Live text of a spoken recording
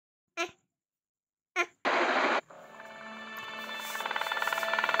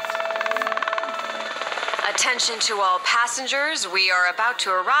Attention to all passengers, we are about to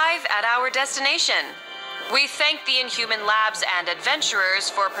arrive at our destination. We thank the Inhuman Labs and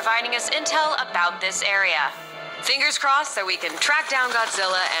adventurers for providing us intel about this area. Fingers crossed that we can track down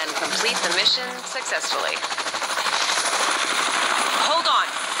Godzilla and complete the mission successfully. Hold on,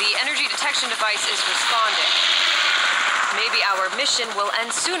 the energy detection device is responding. Maybe our mission will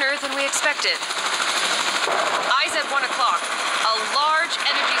end sooner than we expected. Eyes at 1 o'clock. A large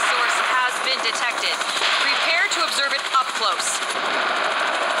energy source has been detected. Prepare to observe it up close.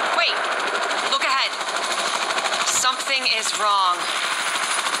 Wait, look ahead. Something is wrong.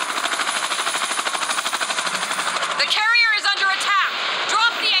 The carrier is under attack.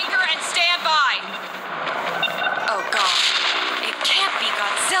 Drop the anchor and stand by. Oh God, it can't be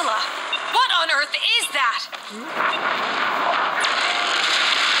Godzilla. What on earth is that?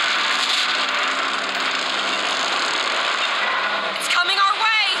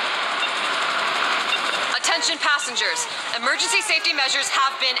 Attention passengers, emergency safety measures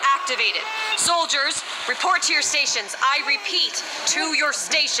have been activated. Soldiers, report to your stations. I repeat, to your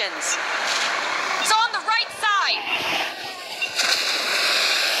stations. It's on the right side.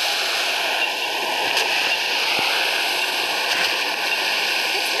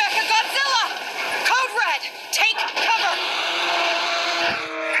 It's Mecha Godzilla! Code Red, take cover!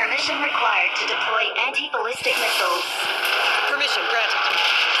 Permission required to deploy anti-ballistic missiles. Permission granted.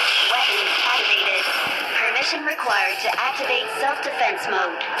 Weapons activated. Permission required to activate self-defense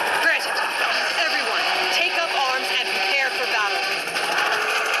mode. Granted. Everyone, take up arms and prepare for battle.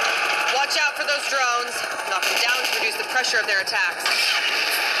 Watch out for those drones. Knock them down to reduce the pressure of their attacks.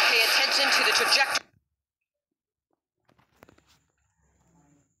 Pay attention to the trajectory.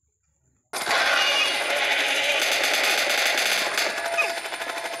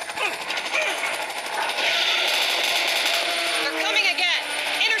 They're coming again.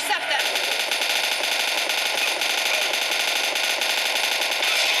 Intercept them.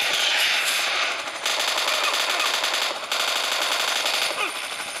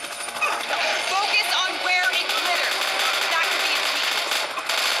 Focus on where it glitters. That could be its weakness.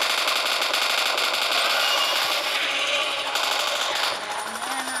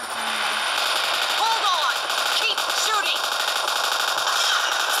 Hold on. Keep shooting.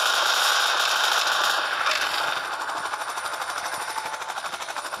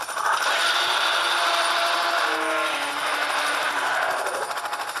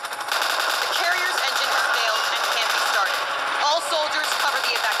 The carrier's engine has failed and can't be started. All soldiers cover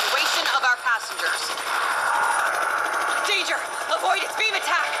the evacuation of our passengers. Danger! Avoid its beam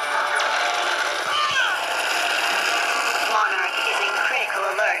attack! Monarch is in critical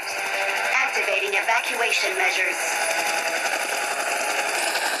alert. Activating evacuation measures.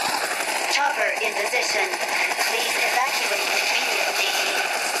 Chopper in position. Please evacuate immediately.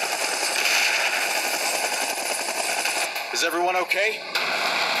 Is everyone okay?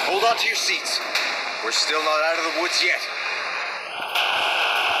 Hold on to your seats. We're still not out of the woods yet.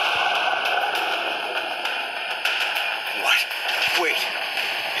 What? Wait.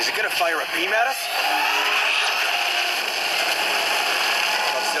 Is it gonna fire a beam at us?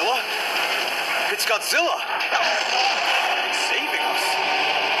 Godzilla? It's Godzilla! It's saving us.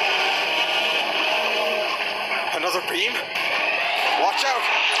 Another beam? Watch out!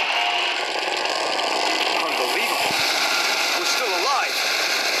 Unbelievable. We're still alive.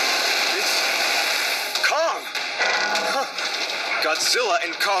 It's Kong. Huh. Godzilla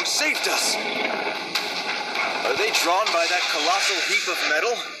and Kong saved us. Are they drawn by that colossal heap of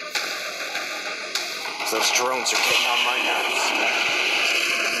metal? Those drones are getting on my nerves.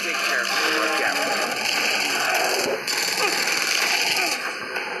 Stay careful, look out.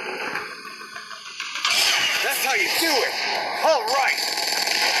 That's how you do it. All right.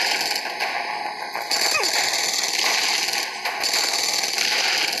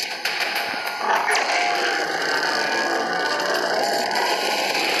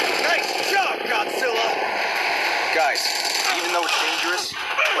 Nice job, Godzilla. Guys, even though it's dangerous,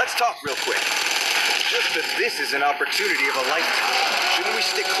 let's talk real quick. Just that this is an opportunity of a lifetime. Shouldn't we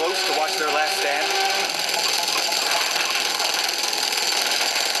stick close to watch their last stand?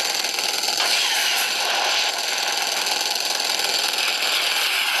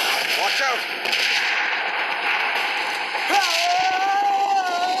 Watch out!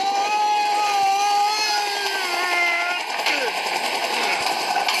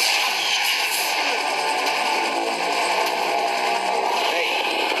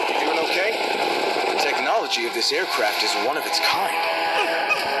 Of this aircraft is one of its kind.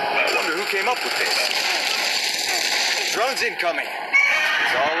 I wonder who came up with this. Drones incoming.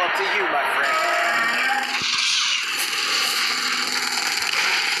 It's all up to you, my friend.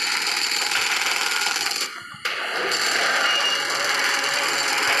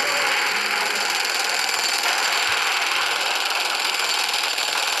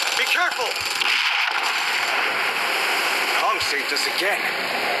 Careful! Kong saved us again.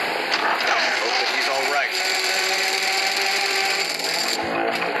 Hope that he's all right.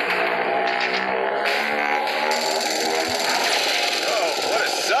 Oh, what a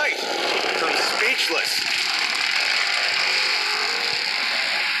sight! I'm speechless.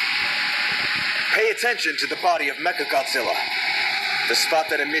 Pay attention to the body of Mecha Godzilla. The spot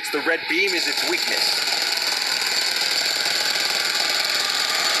that emits the red beam is its weakness.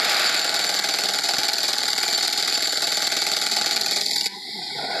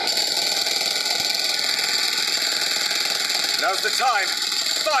 Now's the time.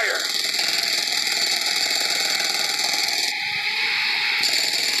 Fire!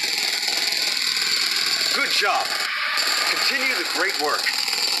 Good job. Continue the great work.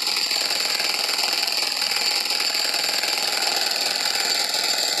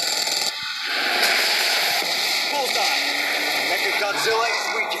 Bullseye! Mecha Godzilla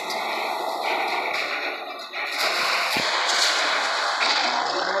is weakened.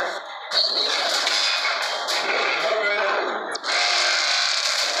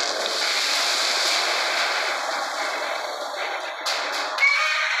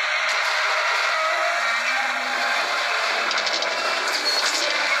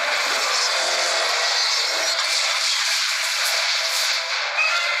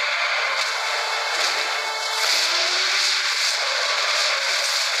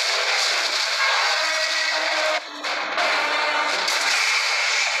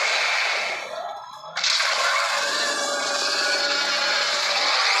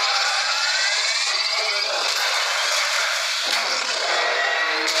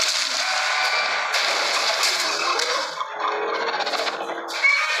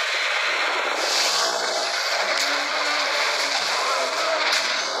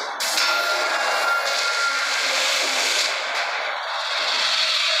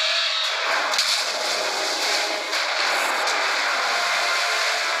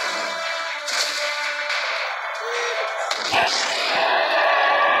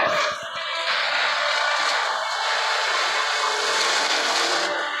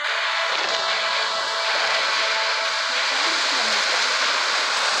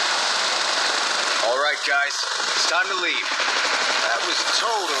 Guys, it's time to leave. That was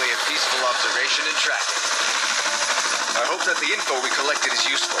totally a peaceful observation and tracking. I hope that the info we collected is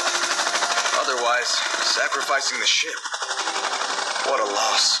useful. Otherwise, sacrificing the ship. What a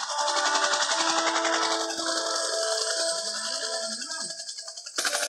loss.